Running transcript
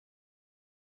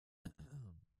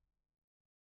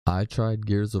I tried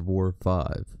Gears of War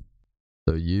 5,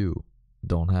 so you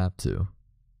don't have to.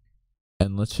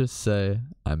 And let's just say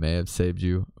I may have saved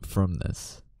you from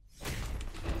this.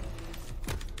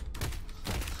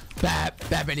 Bap,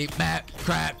 bappity, bap,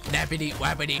 crap, nappity,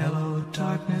 wappity. Hello,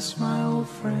 darkness, my old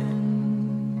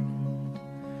friend.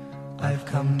 I've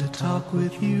come to talk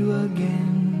with you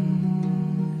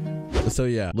again. So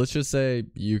yeah, let's just say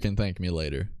you can thank me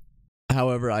later.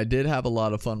 However, I did have a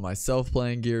lot of fun myself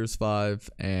playing Gears 5,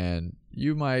 and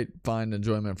you might find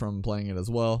enjoyment from playing it as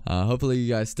well. Hopefully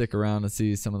you guys stick around to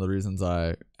see some of the reasons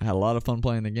I had a lot of fun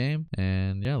playing the game.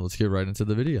 And yeah, let's get right into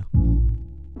the video.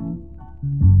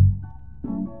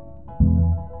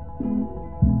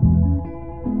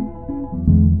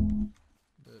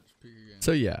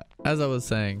 So yeah, as I was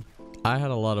saying, I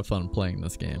had a lot of fun playing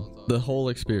this game. The whole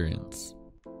experience.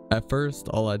 At first,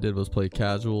 all I did was play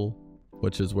casual,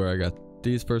 which is where I got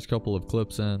these first couple of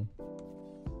clips in.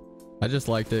 I just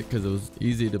liked it because it was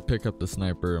easy to pick up the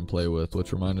sniper and play with,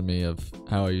 which reminded me of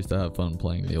how I used to have fun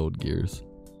playing the old Gears.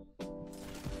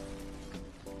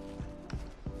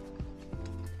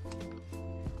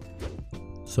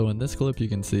 So in this clip you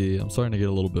can see I'm starting to get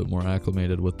a little bit more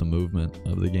acclimated with the movement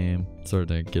of the game. It's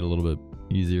starting to get a little bit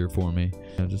easier for me.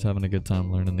 I'm just having a good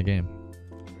time learning the game.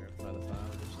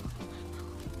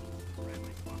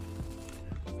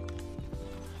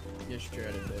 Get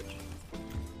shredded, bitch.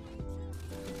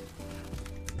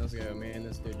 Let's go, man.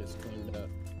 This dude just cleaned up.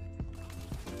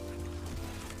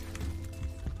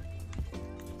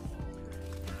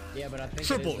 Yeah, but I think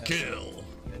Triple kill.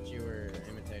 that you were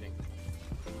imitating.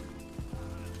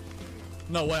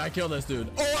 No way, I killed this dude.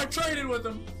 Oh, I traded with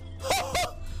him.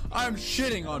 I'm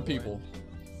shitting on people.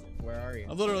 Where are you?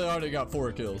 I've literally already got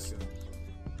 4 kills.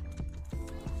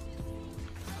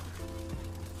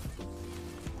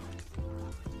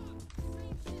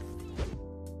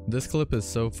 This clip is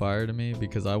so fire to me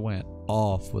because I went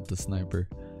off with the sniper.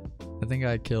 I think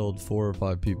I killed 4 or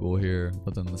 5 people here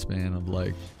within the span of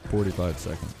like 45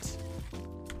 seconds.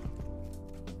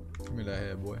 Give me that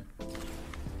head, boy.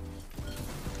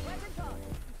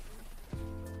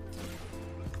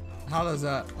 How does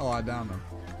that? Oh, I downed him.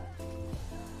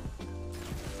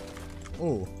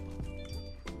 Oh.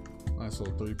 Nice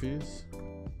little 3-piece.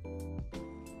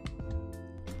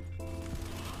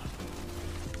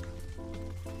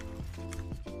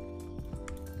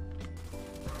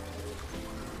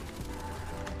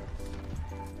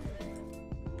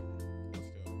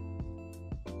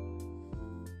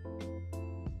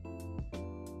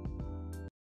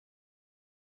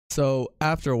 So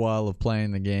after a while of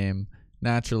playing the game,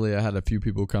 naturally I had a few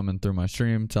people coming through my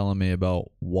stream telling me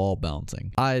about wall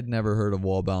bouncing. I had never heard of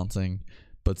wall bouncing,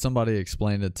 but somebody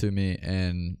explained it to me,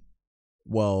 and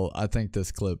well, I think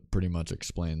this clip pretty much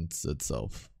explains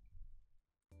itself.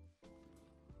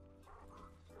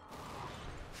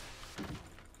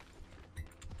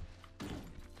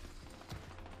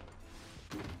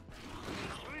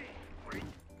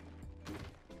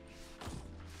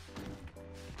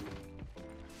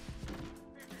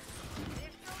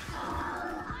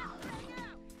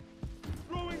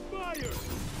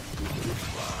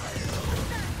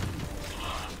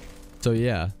 So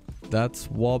yeah, that's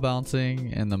wall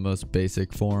bouncing in the most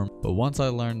basic form, but once I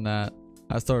learned that,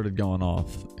 I started going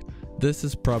off. This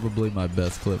is probably my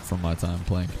best clip from my time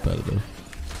playing competitive.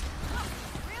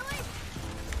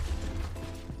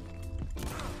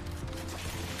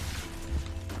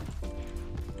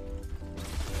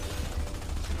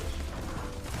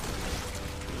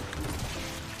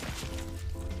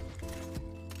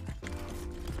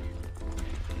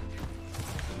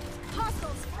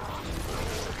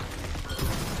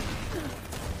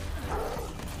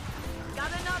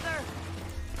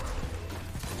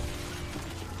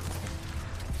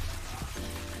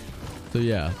 So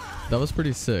yeah, that was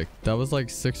pretty sick. That was like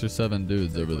 6 or 7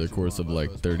 dudes over the course of like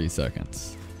 30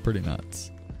 seconds. Pretty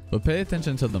nuts. But pay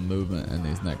attention to the movement in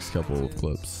these next couple of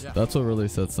clips. That's what really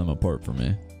sets them apart for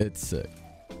me. It's sick.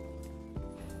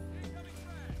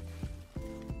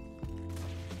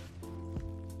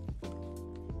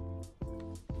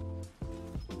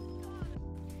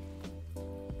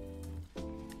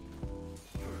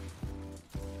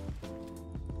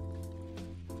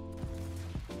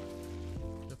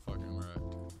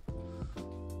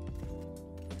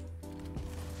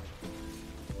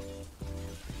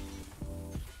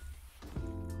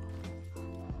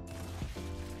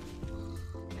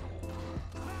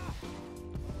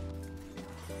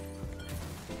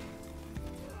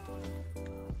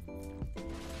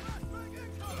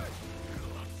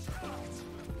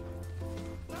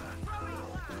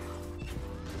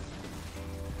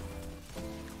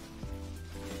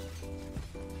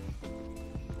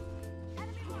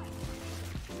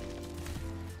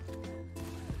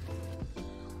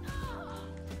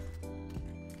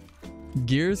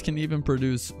 Gears can even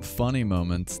produce funny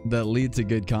moments that lead to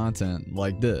good content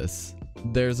like this.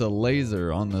 There's a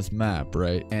laser on this map,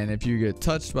 right? And if you get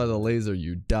touched by the laser,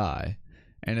 you die.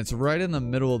 And it's right in the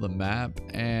middle of the map,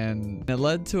 and it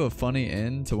led to a funny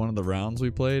end to one of the rounds we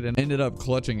played and ended up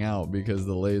clutching out because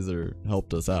the laser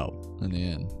helped us out in the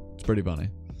end. It's pretty funny.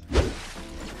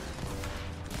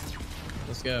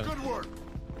 Let's go. Good work.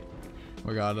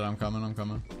 We got it. I'm coming.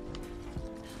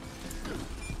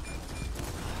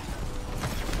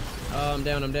 Oh, I'm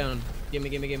down.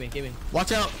 Gimme.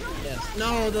 Watch out. Yes.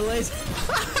 No, the laser.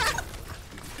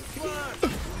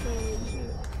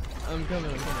 I'm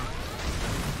coming.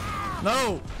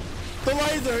 No. The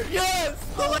laser. Yes.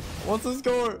 What's the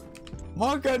score?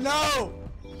 Monka, no.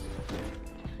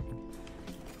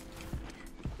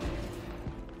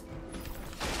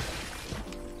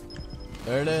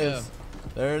 There it is.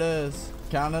 There it is.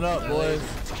 Count it up, boys.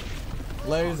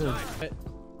 Laser.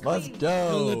 Let's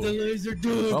go. Let the laser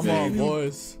do it, Come on,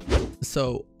 boys.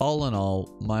 So all in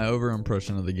all, my over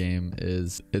impression of the game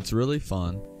is it's really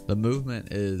fun. The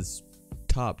movement is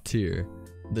top tier.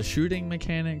 The shooting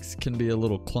mechanics can be a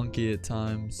little clunky at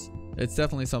times. It's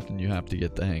definitely something you have to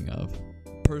get the hang of.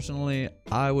 Personally,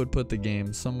 I would put the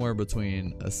game somewhere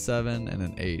between a 7 and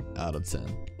an 8 out of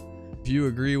 10. If you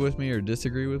agree with me or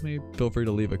disagree with me, feel free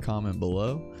to leave a comment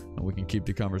below and we can keep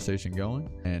the conversation going.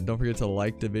 And don't forget to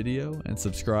like the video and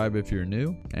subscribe if you're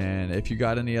new. And if you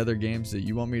got any other games that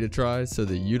you want me to try so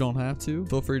that you don't have to,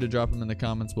 feel free to drop them in the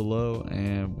comments below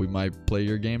and we might play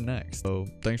your game next. So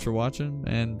thanks for watching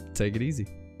and take it easy.